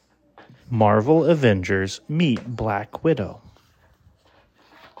Marvel Avengers meet Black Widow.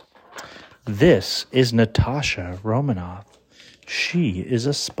 This is Natasha Romanoff. She is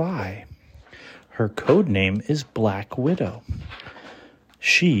a spy. Her code name is Black Widow.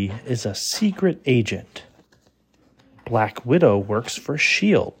 She is a secret agent. Black Widow works for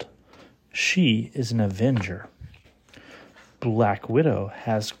S.H.I.E.L.D. She is an Avenger. Black Widow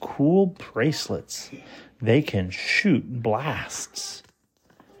has cool bracelets. They can shoot blasts.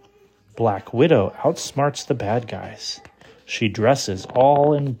 Black Widow outsmarts the bad guys. She dresses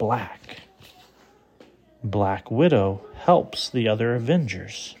all in black. Black Widow helps the other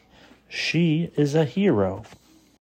Avengers. She is a hero.